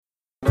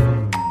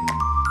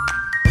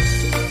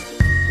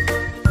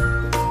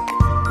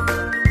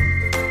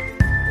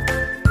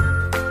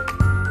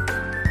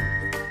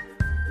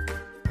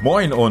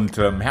Moin und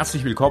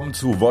herzlich willkommen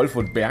zu Wolf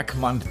und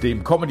Bergmann,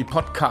 dem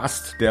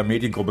Comedy-Podcast der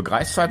Mediengruppe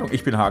Kreiszeitung.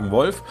 Ich bin Hagen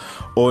Wolf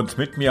und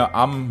mit mir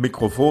am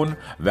Mikrofon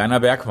Werner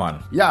Bergmann.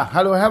 Ja,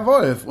 hallo Herr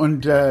Wolf,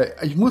 und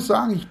ich muss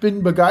sagen, ich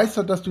bin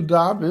begeistert, dass du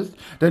da bist,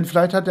 denn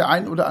vielleicht hat der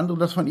ein oder andere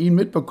das von Ihnen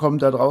mitbekommen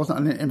da draußen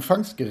an den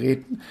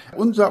Empfangsgeräten.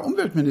 Unser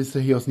Umweltminister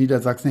hier aus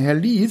Niedersachsen, Herr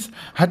Lies,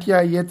 hat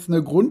ja jetzt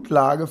eine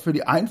Grundlage für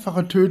die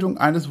einfache Tötung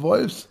eines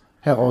Wolfs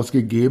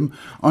herausgegeben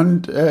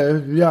und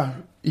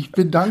ich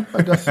bin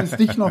dankbar, dass es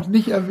dich noch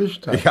nicht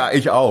erwischt hat. Ja,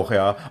 ich auch,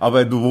 ja.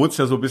 Aber du wohnst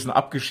ja so ein bisschen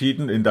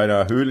abgeschieden in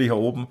deiner Höhle hier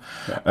oben,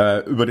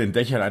 über den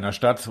Dächern einer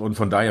Stadt, und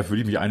von daher fühle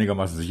ich mich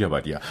einigermaßen sicher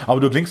bei dir. Aber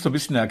du klingst so ein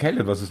bisschen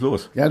erkältet. Was ist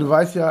los? Ja, du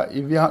weißt ja,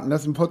 wir hatten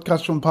das im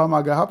Podcast schon ein paar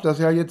Mal gehabt, dass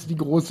ja jetzt die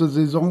große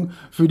Saison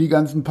für die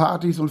ganzen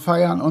Partys und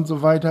Feiern und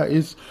so weiter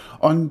ist.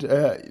 Und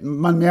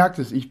man merkt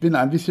es, ich bin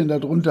ein bisschen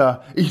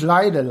darunter, ich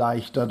leide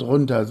leicht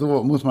darunter,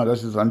 so muss man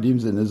das jetzt an dem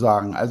Sinne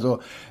sagen. Also,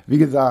 wie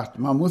gesagt,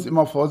 man muss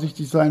immer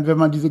vorsichtig sein, wenn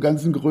man diese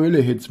ganzen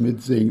Gröle-Hits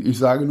mitsingt. Ich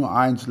sage nur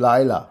eins,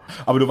 Laila.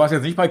 Aber du warst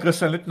jetzt nicht bei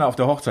Christian Lindner auf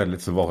der Hochzeit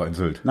letzte Woche in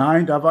Sylt?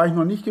 Nein, da war ich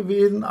noch nicht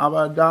gewesen,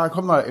 aber da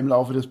kommen wir im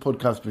Laufe des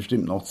Podcasts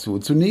bestimmt noch zu.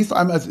 Zunächst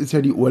einmal, es ist ja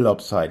die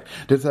Urlaubszeit.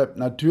 Deshalb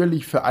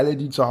natürlich für alle,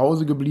 die zu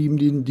Hause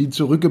geblieben, die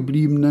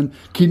zurückgebliebenen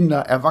Kinder,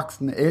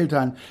 Erwachsene,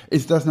 Eltern,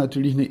 ist das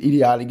natürlich eine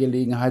ideale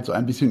Gelegenheit, so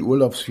ein bisschen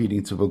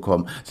Urlaubsfeeling zu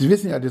bekommen. Sie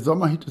wissen ja, der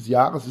Sommerhit des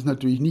Jahres ist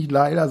natürlich nicht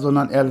Laila,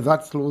 sondern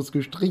ersatzlos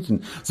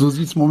gestrichen. So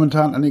sieht es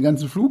momentan an den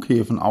ganzen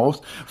Flughäfen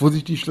aus, wo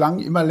sich die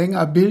Schlangen immer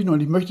länger bilden, und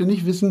ich möchte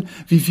nicht wissen,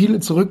 wie viele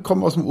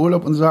zurückkommen aus dem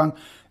Urlaub und sagen,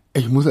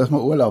 ich muss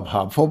erstmal Urlaub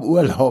haben, vom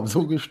Urlaub.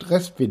 So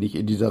gestresst bin ich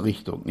in dieser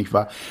Richtung, nicht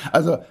wahr?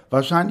 Also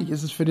wahrscheinlich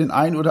ist es für den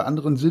einen oder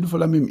anderen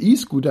sinnvoller, mit dem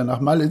E-Scooter nach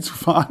Malle zu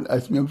fahren,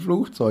 als mit dem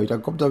Flugzeug. Da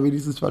kommt er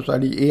wenigstens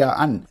wahrscheinlich eher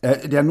an.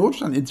 Der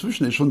Notstand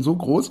inzwischen ist schon so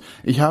groß.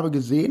 Ich habe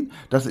gesehen,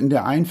 dass in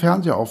der einen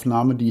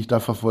Fernsehaufnahme, die ich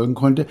da verfolgen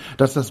konnte,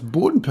 dass das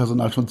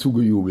Bodenpersonal schon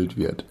zugejubelt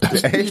wird.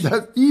 Dass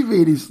die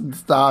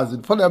wenigstens da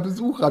sind, von der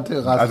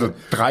Besucherterrasse. Also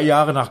 3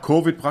 Jahre nach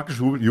Covid praktisch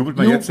jubelt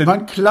man jetzt.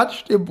 Man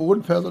klatscht dem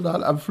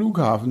Bodenpersonal am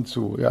Flughafen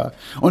zu, ja.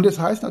 Und es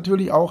heißt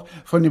natürlich auch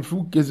von den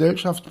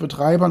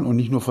Fluggesellschaftsbetreibern und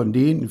nicht nur von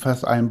denen, in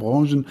fast allen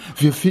Branchen,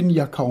 wir finden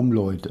ja kaum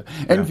Leute.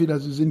 Entweder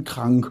sie sind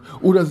krank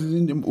oder sie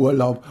sind im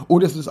Urlaub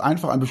oder es ist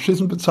einfach ein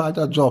beschissen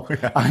bezahlter Job.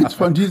 Ja. Eins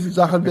von diesen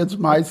Sachen wird es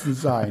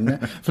meistens sein. Ne?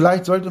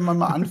 Vielleicht sollte man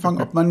mal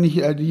anfangen, ob man nicht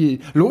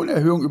die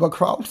Lohnerhöhung über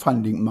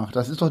Crowdfunding macht.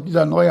 Das ist doch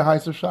dieser neue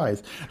heiße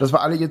Scheiß. Dass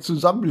wir alle jetzt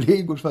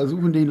zusammenlegen und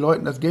versuchen, den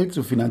Leuten das Geld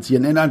zu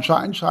finanzieren. Denn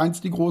anscheinend scheint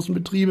es die großen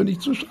Betriebe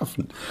nicht zu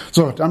schaffen.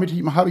 So, damit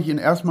habe ich Ihnen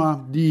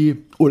erstmal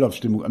die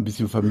Urlaubsstimmung ein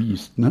bisschen vermiest.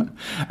 Ne?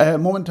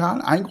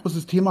 Momentan ein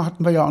großes Thema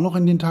hatten wir ja auch noch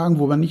in den Tagen,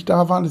 wo wir nicht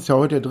da waren. Das ist ja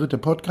heute der 3.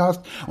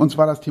 Podcast, und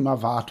zwar das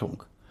Thema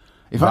Wartung.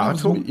 Ich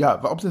weiß nicht,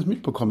 ob Sie das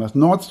mitbekommen hast.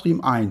 Nord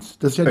Stream 1.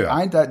 Das ist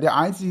ja der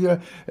einzige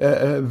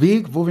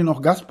Weg, wo wir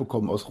noch Gas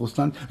bekommen aus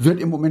Russland, wird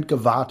im Moment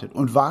gewartet.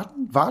 Und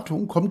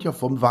Wartung kommt ja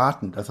vom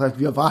Warten. Das heißt,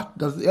 wir warten,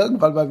 dass es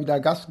irgendwann mal wieder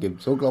Gas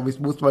gibt. So, glaube ich,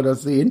 muss man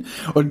das sehen.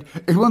 Und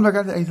ich muss mal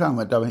ganz ehrlich sagen,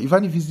 ich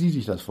weiß nicht, wie Sie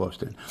sich das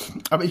vorstellen.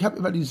 Aber ich habe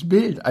immer dieses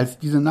Bild, als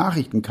diese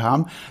Nachrichten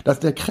kamen, dass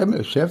der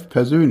Kreml-Chef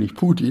persönlich,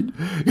 Putin,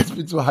 jetzt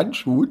mit so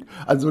Handschuhen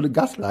an so eine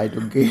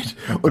Gasleitung geht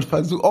und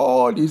versucht,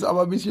 die ist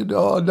aber ein bisschen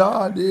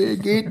nee,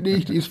 geht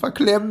nicht, die ist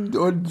verklemmt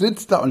und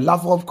sitzt da, und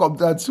Lavrov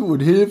kommt dazu und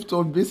hilft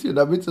so ein bisschen,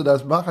 damit sie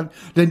das machen.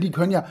 Denn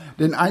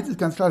denn eins ist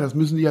ganz klar, das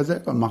müssen die ja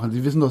selber machen.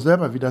 Sie wissen doch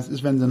selber, wie das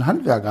ist, wenn sie einen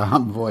Handwerker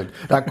haben wollen.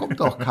 Da kommt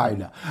doch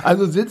keiner.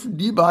 Also sitzen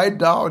die beiden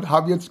da und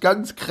haben jetzt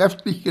ganz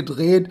kräftig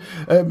gedreht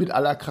mit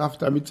aller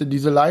Kraft, damit sie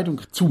diese Leitung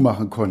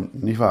zumachen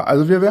konnten, nicht wahr?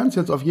 Also wir werden es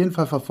jetzt auf jeden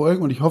Fall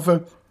verfolgen, und ich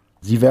hoffe,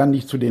 Sie werden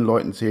nicht zu den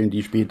Leuten zählen,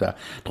 die später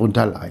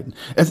drunter leiden.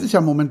 Es ist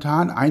ja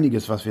momentan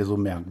einiges, was wir so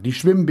merken. Die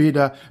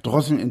Schwimmbäder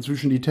drosseln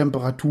inzwischen die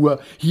Temperatur.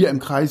 Hier im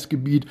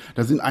Kreisgebiet,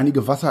 da sind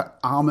einige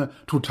Wasserarme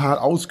total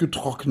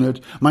ausgetrocknet.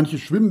 Manche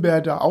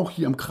Schwimmbäder, auch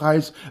hier im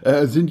Kreis,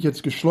 sind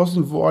jetzt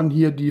geschlossen worden.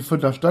 Hier die von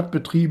der Stadt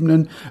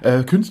betriebenen,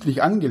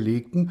 künstlich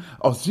angelegten,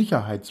 aus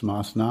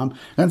Sicherheitsmaßnahmen.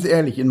 Ganz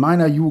ehrlich, in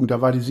meiner Jugend,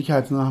 da war die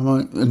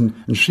Sicherheitsmaßnahme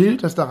ein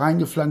Schild, das da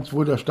reingepflanzt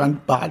wurde, da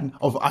stand Baden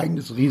auf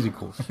eigenes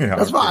Risiko. Ja,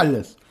 das war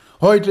alles.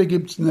 Heute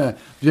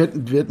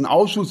wird ein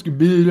Ausschuss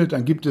gebildet,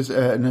 dann gibt es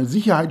eine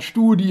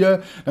Sicherheitsstudie,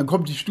 dann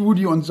kommt die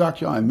Studie und sagt,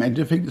 ja, im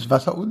Endeffekt ist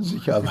Wasser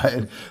unsicher,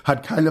 weil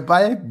hat keine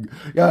Balken.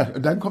 Ja,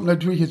 und dann kommt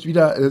natürlich jetzt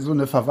wieder so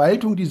eine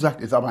Verwaltung, die sagt,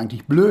 ist aber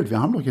eigentlich blöd,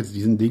 wir haben doch jetzt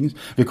diesen Dings,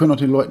 wir können doch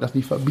den Leuten das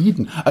nicht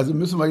verbieten. Also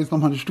müssen wir jetzt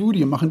nochmal eine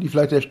Studie machen, die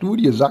vielleicht der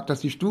Studie sagt,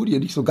 dass die Studie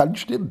nicht so ganz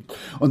stimmt.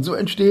 Und so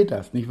entsteht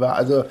das, nicht wahr?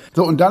 Also,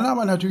 so, und dann haben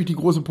wir natürlich die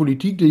große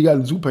Politik, die ja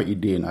super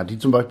Ideen hat, die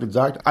zum Beispiel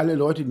sagt, alle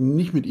Leute, die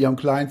nicht mit ihrem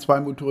kleinen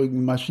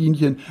zweimotorigen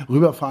Maschinchen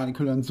rüberfahren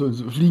können,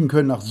 fliegen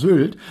können nach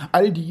Sylt.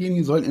 All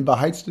diejenigen sollen in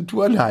beheizte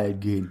Turnhallen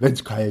gehen, wenn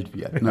es kalt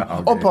wird. Ne?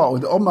 Okay. Opa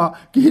und Oma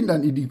gehen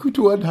dann in die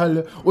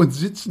Turnhalle und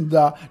sitzen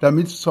da,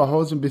 damit es zu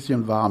Hause ein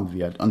bisschen warm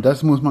wird. Und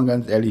das muss man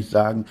ganz ehrlich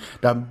sagen,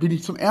 da bin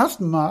ich zum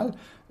ersten Mal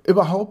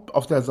überhaupt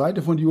auf der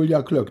Seite von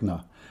Julia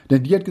Klöckner.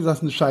 Denn die hat gesagt, es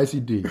ist eine scheiß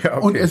Idee. Ja,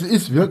 okay. Und es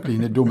ist wirklich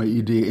eine dumme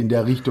Idee, in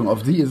der Richtung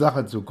auf die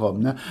Sache zu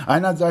kommen. Ne?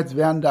 Einerseits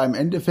werden da im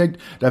Endeffekt,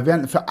 da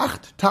werden für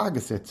 8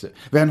 Tagessätze,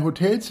 werden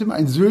Hotelzimmer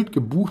in Sylt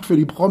gebucht für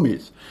die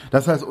Promis.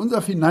 Das heißt,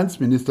 unser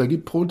Finanzminister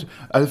gibt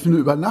also für eine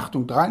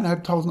Übernachtung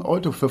 3.500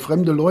 Euro für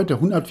fremde Leute,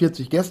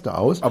 140 Gäste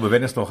aus. Aber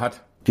wenn es doch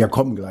hat. Wir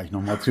kommen gleich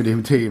nochmal zu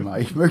dem Thema.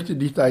 Ich möchte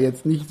dich da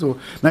jetzt nicht so...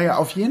 Naja,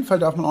 auf jeden Fall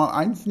darf man auch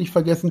eins nicht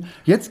vergessen.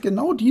 Jetzt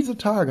genau diese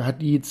Tage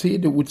hat die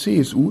CDU,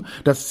 CSU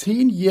das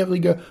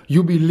 10-jährige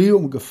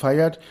Jubiläum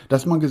gefeiert,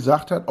 dass man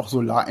gesagt hat, auch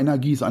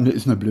Solarenergie ist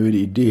eine blöde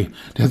Idee.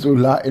 Der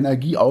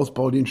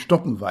Solarenergieausbau, den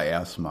stoppen wir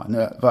erstmal.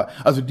 Ne?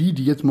 Also die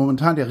jetzt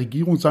momentan der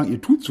Regierung sagen,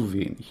 ihr tut zu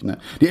wenig. Ne?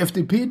 Die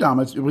FDP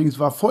damals übrigens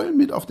war voll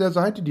mit auf der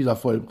Seite dieser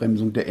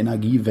Vollbremsung der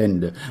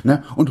Energiewende.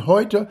 Ne? Und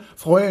heute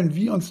freuen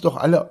wir uns doch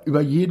alle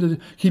über jede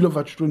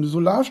Kilowattstunde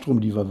Solarstrom,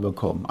 die wir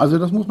bekommen. Also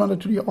das muss man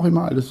natürlich auch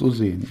immer alles so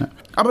sehen. Ne?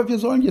 Aber wir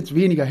sollen jetzt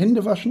weniger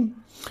Hände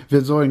waschen,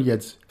 wir sollen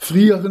jetzt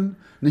frieren,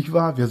 nicht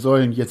wahr? Wir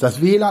sollen jetzt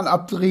das WLAN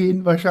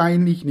abdrehen,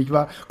 wahrscheinlich, nicht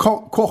wahr?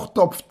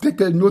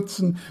 Kochtopfdeckel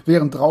nutzen,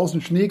 während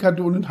draußen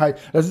Schneekanonen heiß.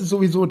 Das ist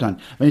sowieso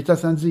dann, wenn ich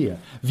das dann sehe.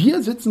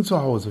 Wir sitzen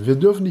zu Hause, wir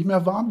dürfen nicht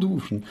mehr warm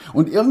duschen.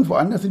 Und irgendwo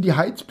anders sind die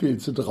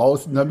Heizpilze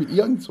draußen, damit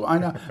irgend so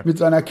einer mit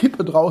seiner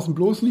Kippe draußen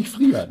bloß nicht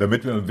friert.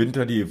 Damit wir im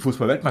Winter die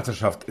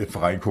Fußball-Weltmeisterschaft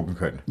reingucken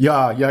können.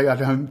 Ja,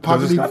 dann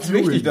das ist ganz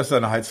wichtig, dass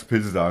da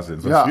Heizpilze da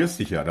sind, sonst frierst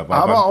dich ja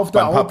dabei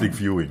beim Public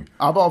Viewing.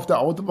 Aber auf der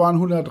Autobahn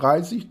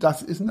 130,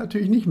 das ist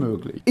natürlich nicht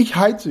möglich. Ich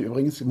heize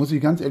übrigens, muss ich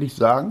ganz ehrlich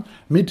sagen,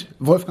 mit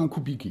Wolfgang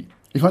Kubicki.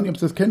 Ich weiß nicht, ob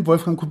ihr das kennt.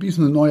 Wolfgang Kubicki ist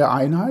eine neue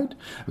Einheit.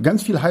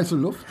 Ganz viel heiße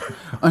Luft.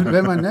 Und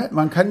wenn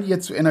man kann die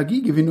jetzt zur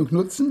Energiegewinnung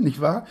nutzen,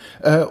 nicht wahr?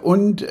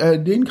 Und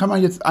den kann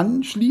man jetzt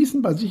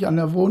anschließen bei sich an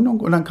der Wohnung.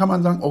 Und dann kann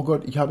man sagen, oh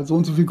Gott, ich habe so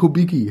und so viel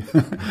Kubicki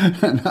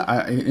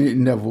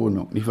in der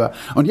Wohnung, nicht wahr?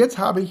 Und jetzt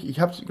habe ich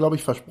habe es, glaube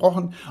ich,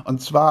 versprochen,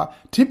 und zwar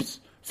Tipps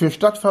für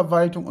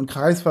Stadtverwaltung und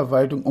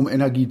Kreisverwaltung, um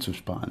Energie zu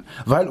sparen.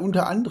 Weil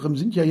unter anderem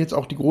sind ja jetzt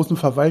auch die großen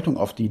Verwaltungen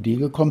auf die Idee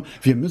gekommen,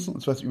 wir müssen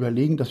uns was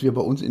überlegen, dass wir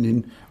bei uns in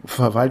den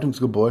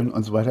Verwaltungsgebäuden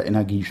und so weiter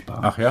Energie sparen.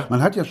 Ach ja?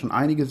 Man hat ja schon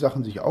einige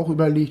Sachen sich auch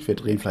überlegt, wir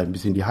drehen vielleicht ein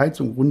bisschen die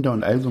Heizung runter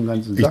und all so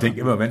ganze Sachen. Ich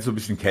denke immer, wenn es so ein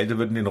bisschen kälter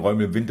wird in den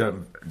Räumen im Winter,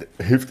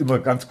 hilft immer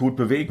ganz gut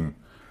bewegen.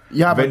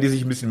 Ja, wenn die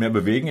sich ein bisschen mehr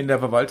bewegen in der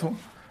Verwaltung,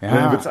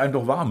 dann wird es einem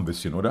doch warm ein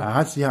bisschen, oder? Da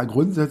hast du ja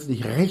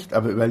grundsätzlich recht,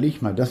 aber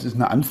überleg mal, das ist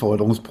ein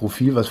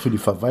Anforderungsprofil, was für die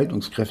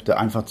Verwaltungskräfte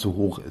einfach zu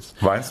hoch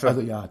ist. Meinst du?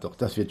 Also ja, doch,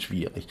 das wird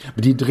schwierig.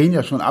 Die drehen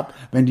ja schon ab,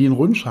 wenn die einen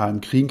Rundschreiben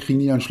kriegen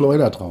die ja ein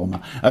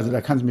Schleudertrauma. Also da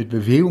kannst du mit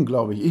Bewegung,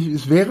 glaube ich,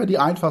 es wäre die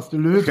einfachste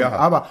Lösung. Ja.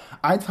 Aber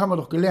eins haben wir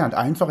doch gelernt,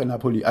 einfach in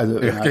der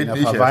in der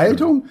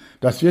Verwaltung,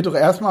 das wird doch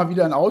erstmal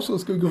wieder ein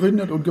Ausschuss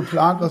gegründet und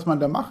geplant, was man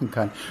da machen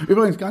kann.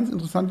 Übrigens, ganz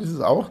interessant ist es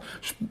auch,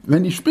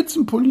 wenn die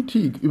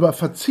Spitzenpolitik über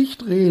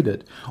Verzicht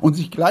redet und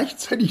sich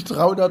gleichzeitig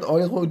 300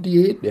 Euro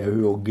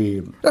Diätenerhöhung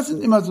geben. Das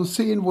sind immer so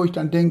Szenen, wo ich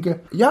dann denke,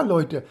 ja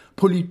Leute,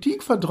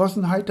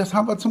 Politikverdrossenheit, das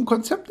haben wir zum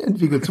Konzept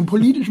entwickelt, zum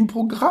politischen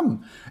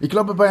Programm. Ich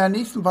glaube, bei der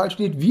nächsten Wahl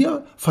steht,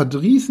 wir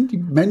verdrießen die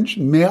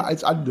Menschen mehr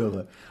als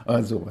andere.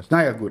 Also,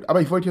 naja gut,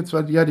 aber ich wollte jetzt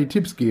ja die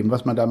Tipps geben,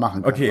 was man da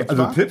machen kann. Okay,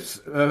 also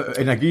Tipps,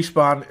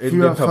 Energiesparen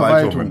in den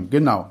Verwaltungen.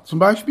 Genau. Zum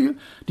Beispiel,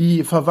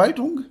 die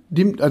Verwaltung,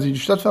 also die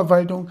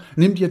Stadtverwaltung,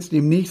 nimmt jetzt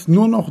demnächst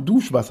nur noch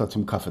Duschwasser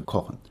zum Kaffee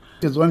kochen.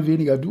 Wir sollen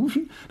weniger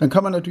duschen, dann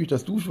kann man natürlich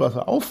das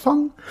Duschwasser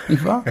auffangen,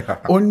 nicht wahr? Ja.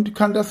 Und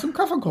kann das zum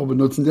Kaffeekochen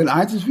benutzen. Denn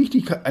eins ist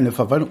wichtig, eine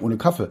Verwaltung ohne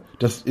Kaffee,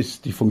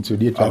 die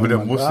funktioniert ja nicht.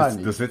 Aber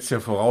das setzt ja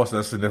voraus,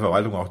 dass du in der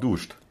Verwaltung auch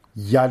duscht.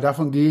 Ja,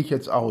 davon gehe ich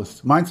jetzt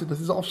aus. Meinst du, das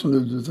ist auch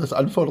schon, das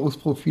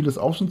Anforderungsprofil ist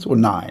auch schon so?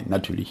 Nein,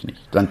 natürlich nicht.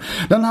 Dann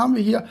haben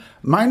wir hier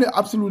meine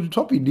absolute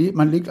Top-Idee.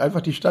 Man legt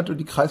einfach die Stadt- und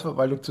die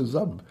Kreisverwaltung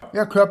zusammen.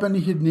 Ja,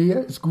 körperliche Nähe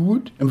ist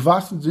gut. Im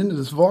wahrsten Sinne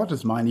des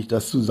Wortes meine ich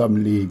das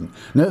Zusammenlegen.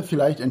 Ne?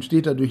 Vielleicht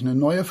entsteht dadurch eine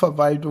neue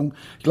Verwaltung.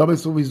 Ich glaube,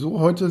 es ist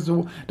sowieso heute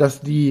so, dass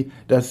die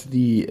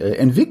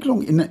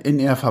Entwicklung in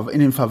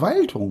den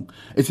Verwaltungen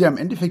ist ja im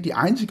Endeffekt die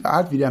einzige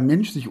Art, wie der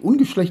Mensch sich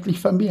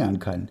ungeschlechtlich vermehren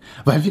kann.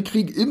 Weil wir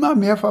kriegen immer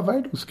mehr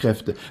Verwaltungskräfte.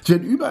 Es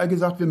wird überall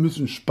gesagt, wir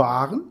müssen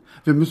sparen,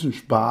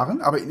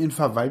 aber in den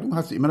Verwaltungen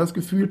hast du immer das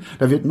Gefühl,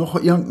 da wird noch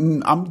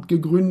irgendein Amt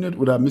gegründet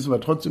oder müssen wir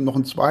trotzdem noch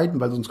einen zweiten,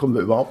 weil sonst kommen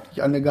wir überhaupt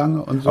nicht an den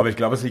Gange und so. Aber ich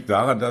glaube, es liegt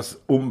daran, dass,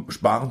 um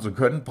sparen zu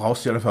können,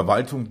 brauchst du ja eine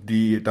Verwaltung,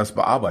 die das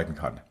bearbeiten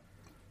kann.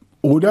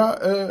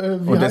 Oder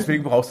und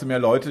deswegen brauchst du mehr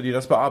Leute, die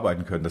das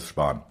bearbeiten können, das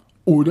Sparen.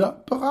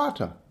 Oder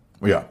Berater.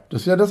 Ja.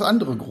 Das ist ja das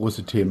andere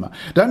große Thema.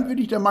 Dann bin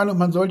ich der Meinung,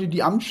 man sollte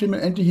die Amtsschimmel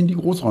endlich in die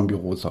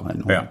Großraumbüros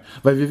reinholen. Ja.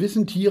 Weil wir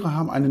wissen, Tiere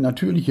haben eine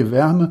natürliche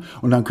Wärme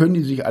und dann können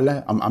die sich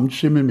alle am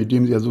Amtsschimmel, mit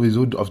dem sie ja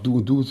sowieso auf Du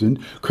und Du sind,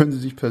 können sie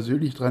sich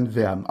persönlich dran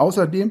wärmen.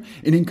 Außerdem,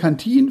 in den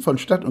Kantinen von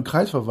Stadt- und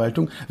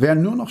Kreisverwaltung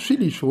werden nur noch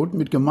Chilischoten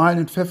mit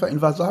gemahlenen Pfeffer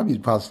in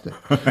Wasabi-Paste.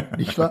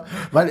 Nicht wahr?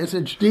 Weil es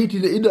entsteht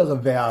diese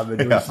innere Wärme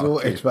durch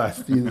so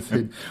etwas, dieses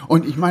hin.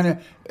 Und ich meine,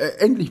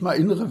 endlich mal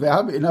innere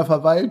Wärme in der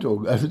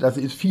Verwaltung. Also das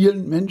ist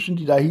vielen Menschen,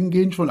 die da hingehen,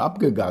 schon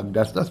abgegangen.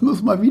 Das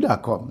muss mal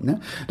wiederkommen. Ne?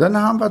 Dann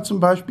haben wir zum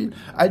Beispiel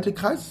alte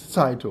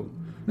Kreiszeitungen.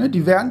 Ne?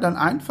 Die werden dann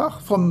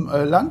einfach vom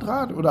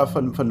Landrat oder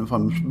vom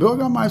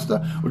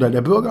Bürgermeister oder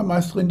der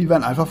Bürgermeisterin, die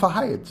werden einfach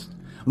verheizt.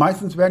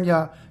 Meistens werden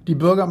ja die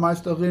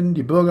Bürgermeisterinnen,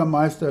 die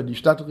Bürgermeister, die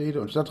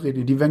Stadträte und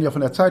Stadträte, die werden ja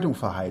von der Zeitung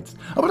verheizt.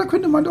 Aber da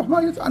könnte man doch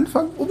mal jetzt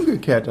anfangen,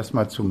 umgekehrt das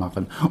mal zu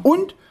machen.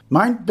 Und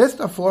mein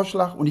bester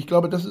Vorschlag, und ich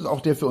glaube, das ist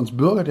auch der für uns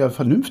Bürger der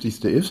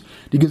vernünftigste ist,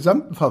 die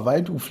gesamten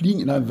Verwaltungen fliegen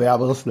in ein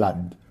wärmeres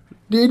Land.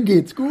 Denen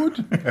geht's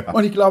gut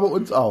und ich glaube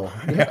uns auch.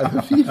 Ja,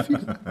 also viel.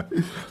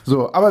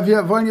 So, aber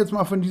wir wollen jetzt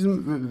mal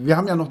wir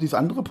haben ja noch dieses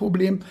andere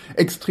Problem,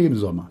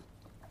 Extremsommer.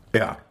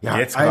 Ja,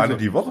 jetzt gerade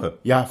die Woche.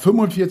 Ja,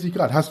 45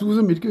 Grad. Hast du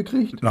sie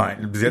mitgekriegt?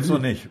 Nein, bis jetzt noch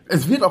nicht.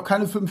 Es wird auch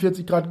keine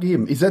 45 Grad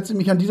geben. Ich setze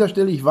mich an dieser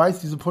Stelle, ich weiß,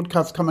 diese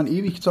Podcasts kann man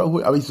ewig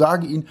zerholen, aber ich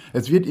sage Ihnen,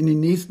 es wird in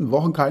den nächsten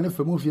Wochen keine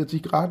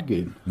 45 Grad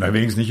gehen. Na,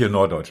 wenigstens nicht in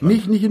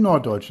Norddeutschland. Nicht in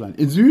Norddeutschland.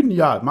 Im Süden,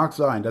 ja, mag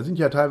sein. Da sind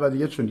ja teilweise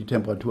jetzt schon die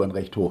Temperaturen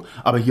recht hoch.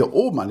 Aber hier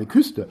oben an der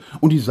Küste.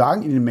 Und die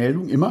sagen in den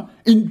Meldungen immer,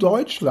 in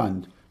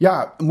Deutschland.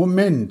 Ja,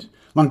 Moment.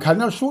 Man kann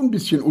das schon ein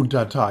bisschen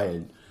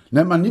unterteilen.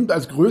 Ne, man nimmt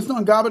als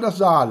Größenangabe das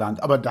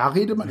Saarland, aber da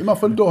redet man immer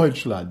von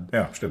Deutschland.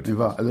 Ja, stimmt.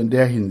 Also in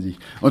der Hinsicht.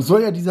 Und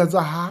soll ja dieser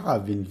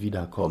Sahara-Wind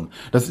wiederkommen.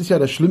 Das ist ja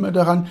das Schlimme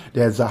daran,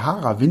 der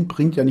Sahara-Wind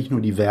bringt ja nicht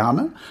nur die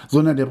Wärme,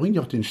 sondern der bringt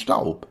auch den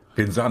Staub.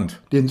 Den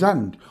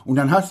Sand. Und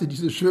dann hast du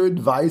diese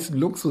schönen weißen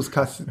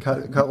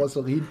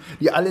Luxuskarosserien,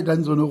 die alle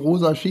dann so eine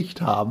rosa Schicht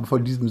haben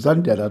von diesem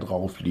Sand, der da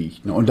drauf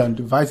liegt. Und dann,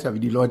 du weißt ja, wie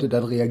die Leute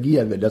dann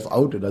reagieren, wenn das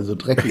Auto da so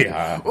dreckig ist.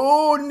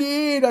 Oh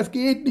nee, das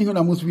geht nicht. Und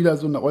dann muss wieder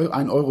so eine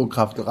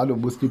 1-Euro-Kraft ran und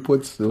muss die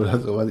putzen oder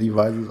sowas. Ich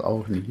weiß es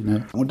auch nicht.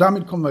 Ne? Und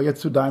damit kommen wir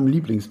jetzt zu deinem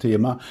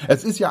Lieblingsthema.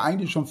 Es ist ja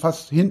eigentlich schon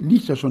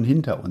liegt ja schon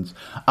hinter uns.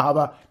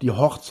 Aber die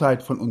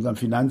Hochzeit von unserem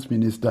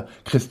Finanzminister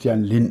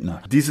Christian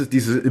Lindner.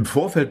 Diese im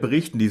Vorfeld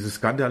berichten, dieses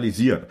Skandalisieren,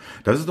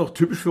 das ist doch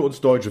typisch für uns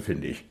Deutsche,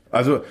 finde ich.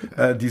 Also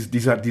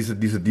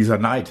dieser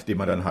Neid, den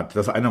man dann hat,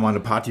 dass einer mal eine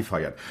Party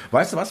feiert.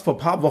 Weißt du was, vor ein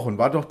paar Wochen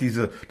war doch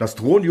das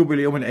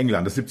Thronjubiläum in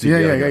England, das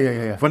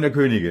 70-Jährige von der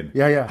Königin.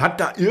 Ja.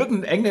 Hat da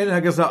irgendein Engländer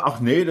gesagt, ach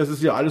nee, das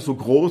ist ja alles so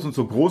groß und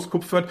so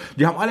großkupfert.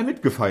 Die haben alle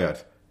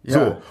mitgefeiert. Ja.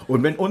 So,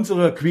 und wenn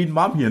unsere Queen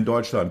Mom hier in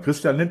Deutschland,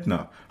 Christian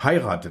Lindner,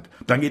 heiratet,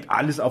 dann geht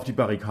alles auf die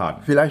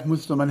Barrikaden. Vielleicht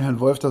müsste man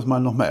Herrn Wolf das mal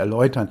nochmal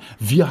erläutern.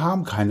 Wir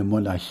haben keine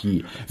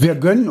Monarchie. Wir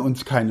gönnen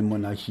uns keine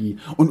Monarchie.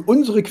 Und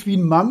unsere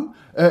Queen Mom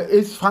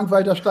ist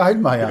Frank-Walter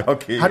Steinmeier.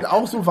 Okay. Hat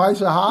auch so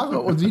weiße Haare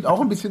und sieht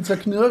auch ein bisschen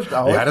zerknirscht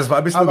aus. Ja, das war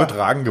ein bisschen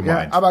übertragen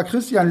gemeint. Ja, aber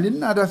Christian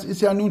Lindner, das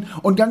ist ja nun,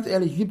 und ganz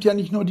ehrlich, es gibt ja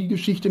nicht nur die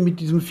Geschichte mit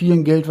diesem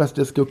vielen Geld, was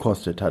das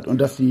gekostet hat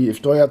und dass die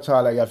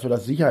Steuerzahler ja für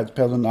das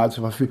Sicherheitspersonal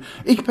zur Verfügung.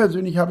 Ich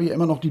persönlich habe ja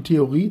immer noch die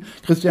Theorie,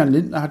 Christian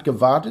Lindner hat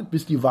gewartet,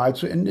 bis die Wahl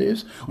zu Ende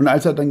ist und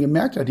als er dann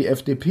gemerkt hat, die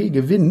FDP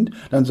gewinnt,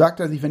 dann sagt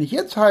er sich, wenn ich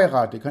jetzt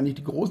heirate, kann ich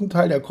die großen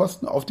Teil der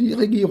Kosten auf die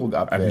Regierung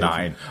abwälzen.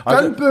 Nein.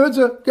 Also,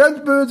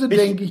 ganz böse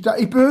denke ich da.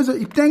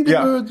 Ich denke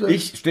böse.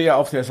 Ich stehe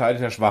auf der Seite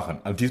der Schwachen,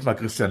 also diesmal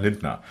Christian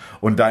Lindner.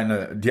 Und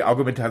die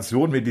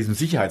Argumentation mit diesem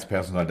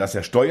Sicherheitspersonal, dass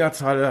der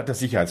Steuerzahler das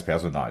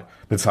Sicherheitspersonal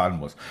bezahlen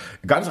muss.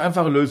 Ganz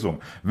einfache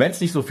Lösung. wenn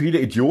es nicht so viele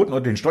Idioten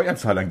unter den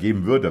Steuerzahlern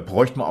geben würde,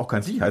 bräuchte man auch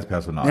kein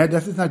Sicherheitspersonal. Ja,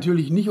 das ist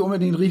natürlich nicht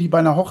unbedingt richtig bei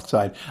einer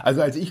Hochzeit.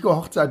 Also als ich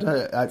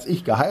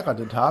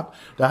geheiratet habe,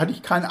 da hatte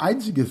ich kein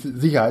einziges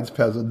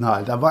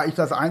Sicherheitspersonal. Da war ich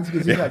das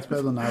einzige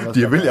Sicherheitspersonal. Ja,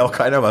 dir will ja auch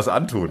keiner was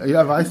antun.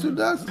 Ja, weißt du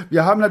das?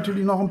 Wir haben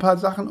natürlich noch ein paar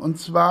Sachen, und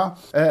zwar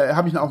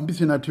habe ich auch ein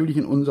bisschen natürlich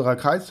in unserer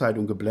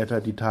Kreiszeitung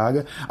geblättert die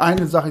Tage.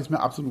 Eine Sache ist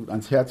mir absolut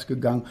ans Herz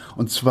gegangen,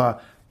 und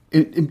zwar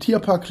im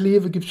Tierpark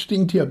Kleve gibt es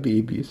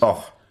Stinktierbabys.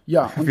 Ach.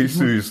 Ja, wie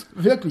süß.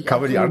 Wirklich.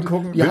 Kann man die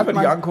angucken? Darf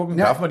man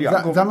die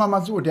angucken? Sagen wir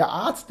mal so, der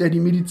Arzt, der die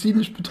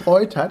medizinisch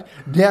betreut hat,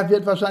 der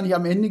wird wahrscheinlich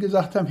am Ende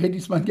gesagt haben, hätte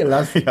ich es mal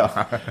gelassen.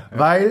 Ja.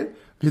 Weil,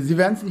 Sie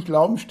werden es nicht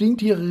glauben,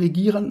 Stinktiere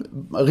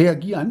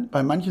reagieren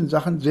bei manchen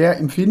Sachen sehr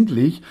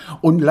empfindlich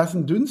und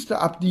lassen Dünste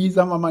ab, die,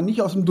 sagen wir mal,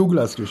 nicht aus dem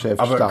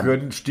Douglas-Geschäft stammen. Aber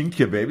können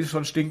Stinktierbabys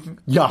schon stinken?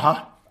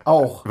 Ja.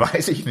 Auch.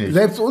 Weiß ich nicht.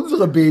 Selbst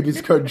unsere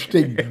Babys können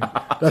stinken. Ja.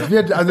 Das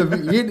wird, also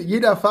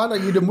jeder Vater,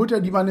 jede Mutter,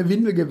 die mal eine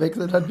Windel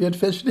gewechselt hat, wird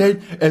feststellen,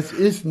 es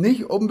ist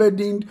nicht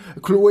unbedingt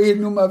Chloe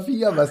Nummer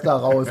 4, was da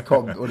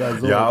rauskommt oder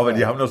so. Ja, aber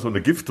die haben doch so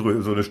eine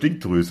Giftdrüse, so eine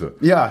Stinkdrüse.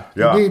 Ja, die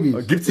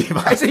Babys. Gibt's die,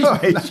 weiß ich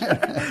nicht.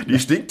 Die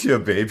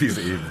Stinktierbabys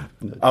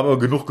eben. Aber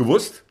genug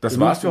gewusst. Das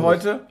war's für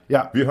heute.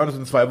 Ja. Wir hören uns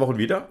in 2 Wochen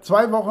wieder.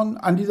 2 Wochen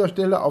an dieser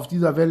Stelle, auf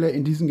dieser Welle,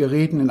 in diesen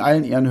Geräten, in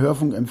allen Ihren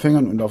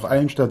Hörfunkempfängern und auf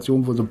allen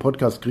Stationen, wo Sie einen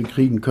Podcast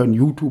kriegen können,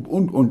 YouTube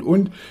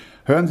und.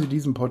 Hören Sie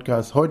diesen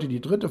Podcast. Heute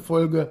die 3.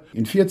 Folge.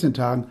 In 14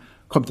 Tagen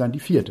kommt dann die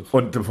 4.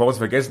 Folge. Und bevor wir es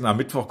vergessen, am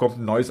Mittwoch kommt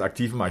ein neues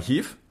Aktiven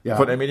Archiv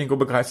von der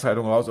Mediengruppe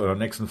Kreiszeitung raus. Oder am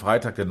nächsten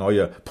Freitag der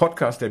neue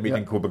Podcast der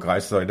Mediengruppe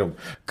Kreiszeitung,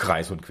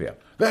 Kreis und Quer.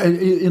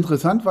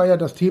 Interessant war ja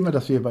das Thema,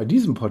 das wir bei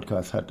diesem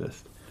Podcast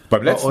hattest.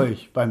 Beim letzten? Bei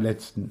euch, beim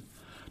letzten.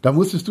 Da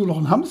musstest du noch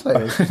einen Hamster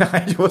essen.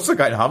 Nein, ich musste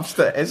keinen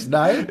Hamster essen.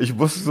 Nein? Ich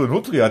musste so ein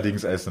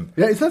Nutria-Dings essen.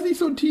 Ja, ist das nicht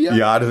so ein Tier?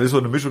 Ja, das ist so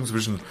eine Mischung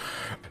zwischen,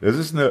 das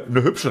ist eine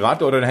hübsche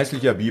Ratte oder ein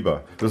hässlicher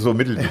Biber. Das ist so ein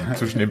Mittelding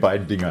zwischen den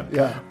beiden Dingern.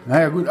 Ja,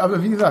 naja gut,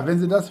 aber wie gesagt, wenn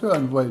Sie das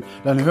hören wollen,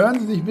 dann hören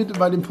Sie sich bitte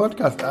bei dem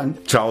Podcast an.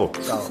 Ciao.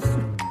 Ciao.